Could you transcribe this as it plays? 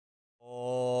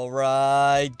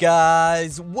Alright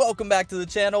guys, welcome back to the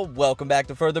channel, welcome back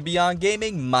to Further Beyond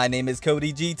Gaming. My name is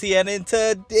Cody GT, and in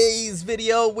today's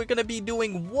video we're going to be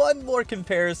doing one more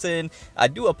comparison. I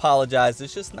do apologize,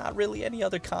 there's just not really any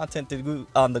other content to do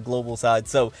on the global side.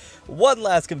 So one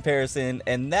last comparison,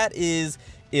 and that is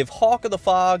if Hawk of the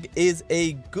Fog is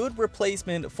a good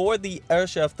replacement for the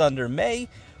Herrscher of Thunder May,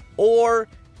 or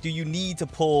do you need to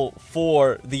pull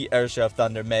for the Herrscher of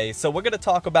Thunder May? So we're going to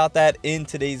talk about that in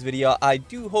today's video. I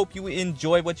do hope you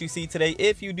enjoy what you see today.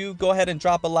 If you do, go ahead and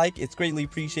drop a like. It's greatly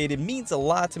appreciated. It means a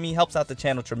lot to me. Helps out the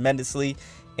channel tremendously.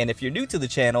 And if you're new to the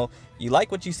channel, you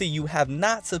like what you see, you have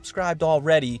not subscribed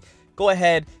already, go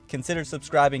ahead, consider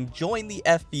subscribing, join the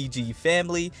FBG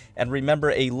family, and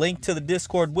remember, a link to the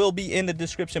Discord will be in the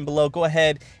description below. Go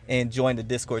ahead and join the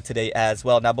Discord today as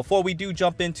well. Now, before we do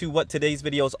jump into what today's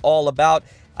video is all about,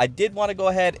 I did want to go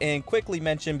ahead and quickly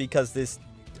mention, because this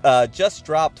just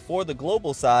dropped for the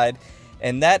global side,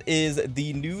 and that is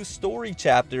the new story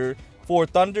chapter for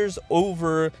Thunders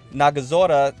over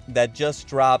Nagazora that just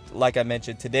dropped, like I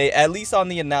mentioned today, at least on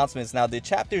the announcements. Now, the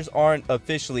chapters aren't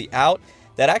officially out.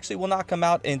 That actually will not come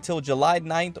out until July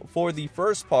 9th for the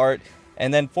first part,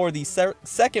 and then for the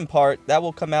second part, that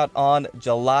will come out on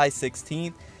July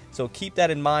 16th. So keep that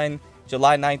in mind.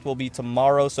 July 9th will be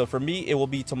tomorrow. So for me, it will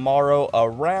be tomorrow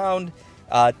around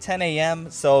 10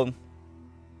 a.m. So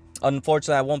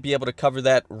unfortunately, I won't be able to cover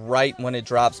that right when it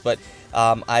drops, but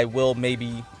I will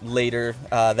maybe later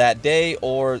that day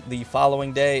or the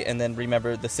following day. And then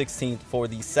remember, the 16th for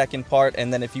the second part.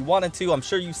 And then if you wanted to, I'm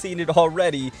sure you've seen it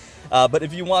already, but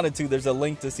if you wanted to, there's a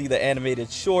link to see the animated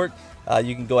short.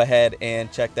 You can go ahead and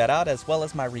check that out, as well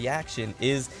as my reaction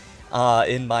is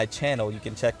in my channel. You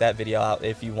can check that video out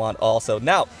if you want also.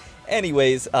 Now,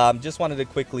 anyways, just wanted to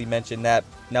quickly mention that.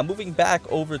 Now, moving back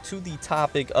over to the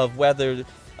topic of whether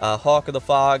Hawk of the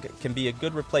Fog can be a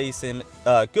good replacement,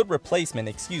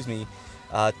 excuse me,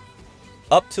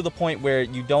 up to the point where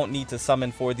you don't need to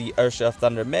summon for the Herrscher of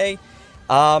Thunder May.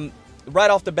 Right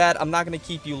off the bat, I'm not going to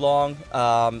keep you long.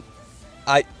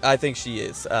 I think she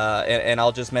is, and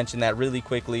I'll just mention that really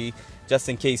quickly, just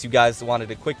in case you guys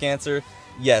wanted a quick answer.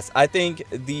 Yes, I think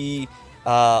the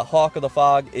Hawk of the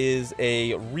Fog is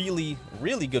a really,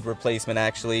 really good replacement,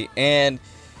 actually. And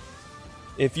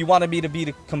if you wanted me to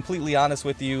be completely honest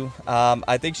with you,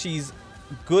 I think she's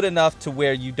good enough to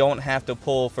where you don't have to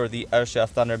pull for the Herrscher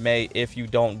of Thunder May if you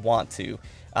don't want to.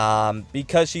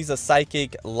 Because she's a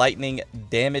psychic lightning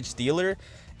damage dealer,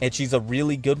 and she's a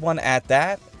really good one at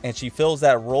that, and she fills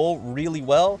that role really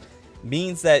well,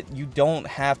 means that you don't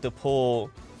have to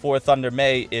pull for Thunder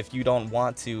May if you don't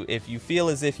want to. If you feel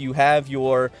as if you have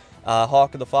your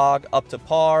Hawk of the Fog up to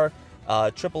par,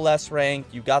 triple S rank,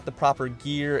 you got the proper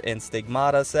gear and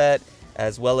stigmata set,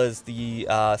 as well as the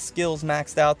skills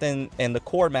maxed out, and the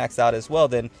core maxed out as well,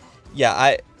 then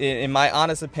yeah, in my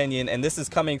honest opinion, and this is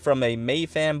coming from a May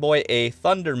fanboy, a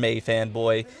Thunder May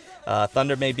fanboy,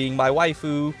 Thunder May being my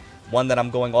waifu, one that I'm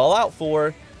going all out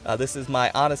for, this is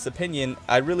my honest opinion,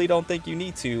 I really don't think you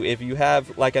need to. If you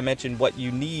have, like I mentioned, what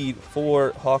you need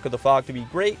for Hawk of the Fog to be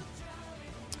great,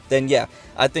 then yeah,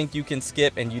 I think you can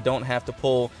skip and you don't have to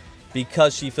pull,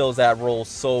 because she fills that role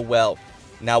so well.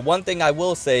 Now, one thing I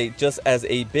will say, just as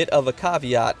a bit of a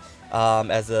caveat,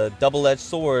 as a double-edged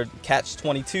sword,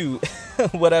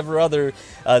 catch-22, whatever other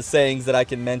sayings that I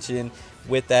can mention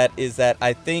with that, is that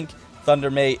I think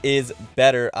Thunder May is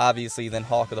better, obviously, than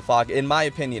Hawk of the Fog. In my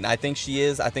opinion, I think she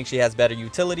is. I think she has better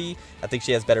utility. I think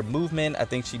she has better movement. I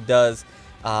think she does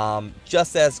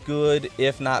just as good,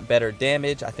 if not better,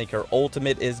 damage. I think her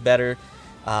ultimate is better.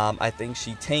 I think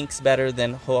she tanks better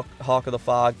than Hawk of the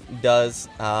Fog does.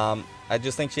 I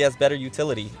just think she has better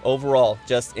utility overall,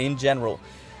 just in general.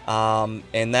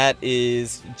 And that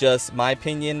is just my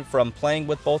opinion from playing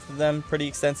with both of them pretty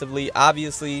extensively.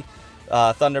 Obviously,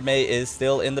 Thunder May is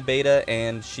still in the beta,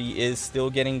 and she is still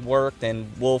getting worked, and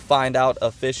we'll find out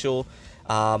official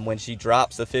when she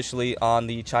drops officially on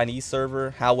the Chinese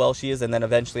server how well she is, and then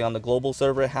eventually on the global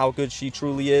server how good she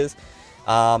truly is.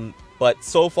 But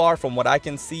so far, from what I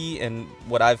can see and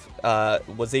what I've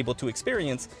was able to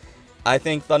experience, I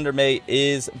think Thunder May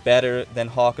is better than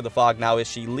Hawk of the Fog. Now, is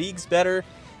she leagues better?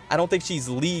 I don't think she's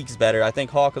leagues better. I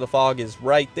think Hawk of the Fog is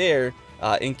right there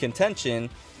in contention,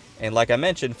 and like I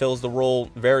mentioned, fills the role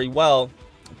very well.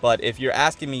 But if you're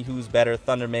asking me who's better,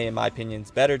 Thunder May, in my opinion,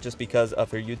 is better, just because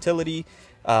of her utility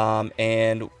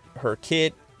and her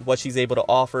kit. What she's able to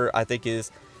offer, I think,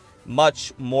 is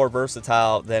much more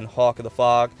versatile than Hawk of the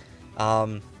Fog.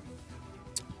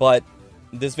 But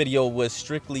this video was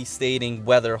strictly stating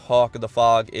whether Hawk of the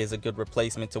Fog is a good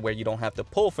replacement to where you don't have to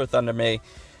pull for Thunder May.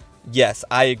 Yes,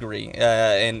 I agree,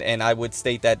 and I would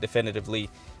state that definitively.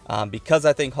 Because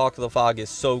I think Hawk of the Fog is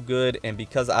so good, and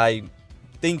because I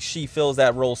think she fills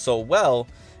that role so well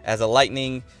as a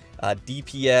lightning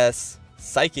DPS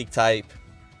psychic type.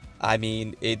 I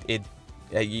mean,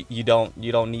 you don't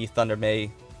need Thunder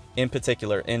May in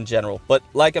particular in general. But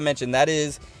like I mentioned, that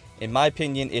is, in my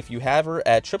opinion, if you have her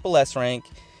at triple S rank,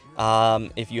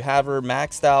 if you have her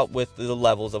maxed out with the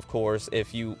levels, of course,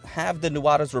 if you have the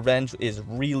Nuada's Revenge, is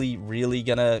really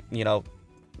gonna, you know,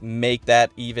 make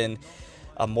that even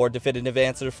a more definitive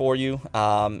answer for you.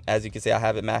 As you can see, I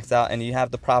have it maxed out, and you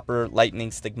have the proper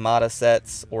lightning stigmata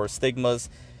sets or stigmas,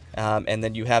 and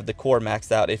then you have the core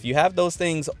maxed out. If you have those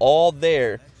things all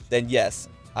there, then yes,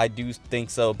 I do think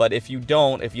so. But if you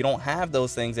don't have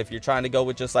those things, if you're trying to go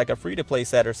with just like a free-to-play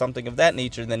set or something of that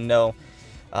nature, then no,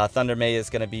 Thunder May is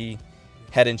going to be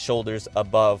head and shoulders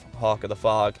above Hawk of the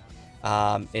Fog,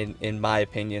 in my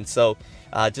opinion. So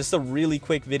just a really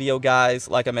quick video, guys.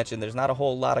 Like I mentioned, there's not a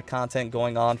whole lot of content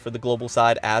going on for the global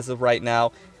side as of right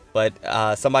now, but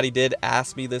somebody did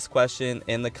ask me this question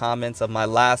in the comments of my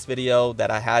last video that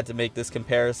I had to make this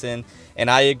comparison, and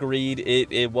I agreed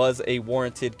it was a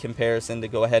warranted comparison to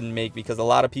go ahead and make, because a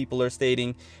lot of people are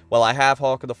stating, well, I have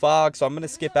Hawk of the Fog, so I'm going to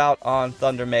skip out on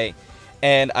Thunder May.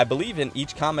 And I believe in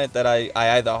each comment that I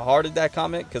either hearted that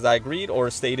comment because I agreed, or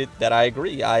stated that I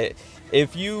agree.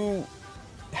 If you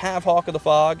have Hawk of the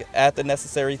Fog at the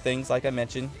necessary things like I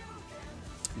mentioned,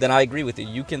 then I agree with you.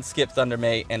 You can skip Thunder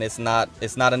May, and it's not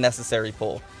a necessary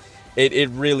pull. It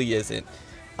really isn't.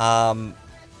 But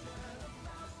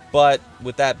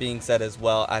with that being said as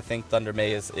well, I think Thunder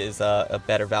May is a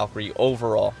better Valkyrie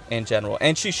overall in general,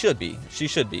 and she should be. She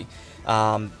should be.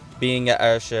 Being at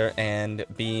Herrscher and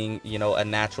being, you know, a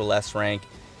natural S rank,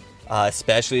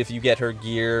 especially if you get her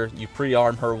gear, you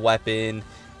pre-arm her weapon,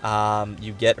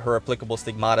 you get her applicable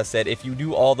stigmata set. If you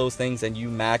do all those things and you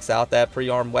max out that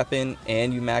pre-arm weapon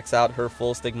and you max out her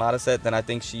full stigmata set, then I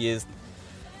think she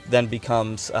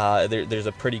becomes there's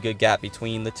a pretty good gap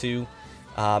between the two.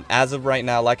 As of right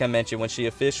now, like I mentioned, when she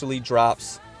officially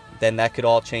drops, then that could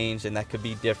all change, and that could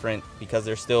be different because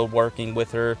they're still working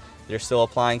with her. They're still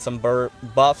applying some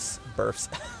buffs.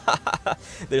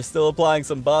 They're still applying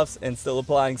some buffs and still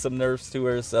applying some nerfs to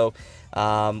her. So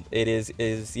it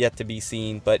is yet to be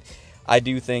seen. But I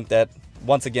do think that,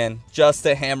 once again, just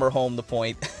to hammer home the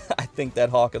point, I think that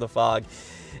Hawk of the Fog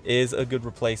is a good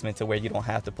replacement to where you don't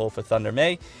have to pull for Thunder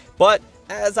May. But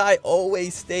as I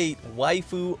always state,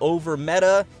 waifu over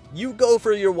meta. You go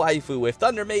for your waifu. If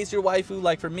Thunder May's your waifu,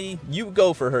 like for me, you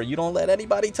go for her. You don't let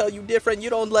anybody tell you different. You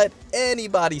don't let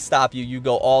anybody stop you. You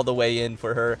go all the way in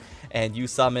for her, and you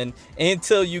summon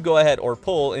until you go ahead, or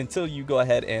pull until you go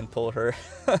ahead and pull her.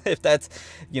 If that's,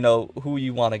 you know, who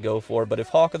you want to go for. But if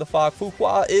Hawk of the Fog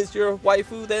Fuhua is your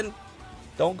waifu, then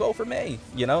don't go for May.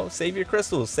 You know, save your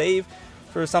crystals. Save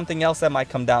for something else that might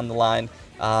come down the line,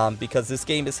 because this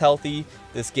game is healthy.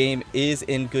 This game is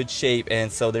in good shape, and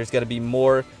so there's going to be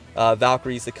more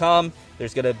Valkyries to come.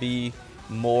 There's going to be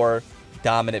more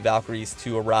dominant Valkyries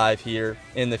to arrive here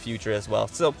in the future as well.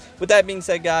 So with that being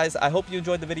said, guys, I hope you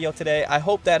enjoyed the video today. I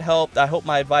hope that helped. I hope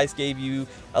my advice gave you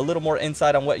a little more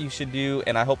insight on what you should do,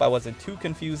 and I hope I wasn't too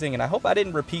confusing, and I hope I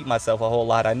didn't repeat myself a whole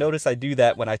lot. I notice I do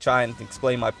that when I try and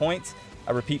explain my points.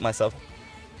 I repeat myself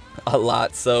a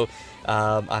lot, so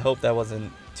I hope that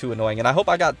wasn't too annoying, and I hope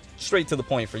I got straight to the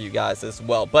point for you guys as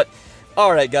well. But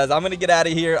alright, guys, I'm gonna get out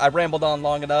of here. I rambled on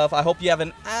long enough. I hope you have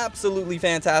an absolutely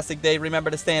fantastic day.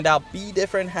 Remember to stand out, be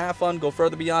different, have fun, go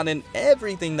further beyond in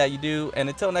everything that you do. And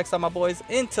until next time, my boys,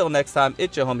 until next time,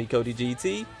 it's your homie Cody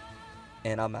GT,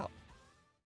 and I'm out.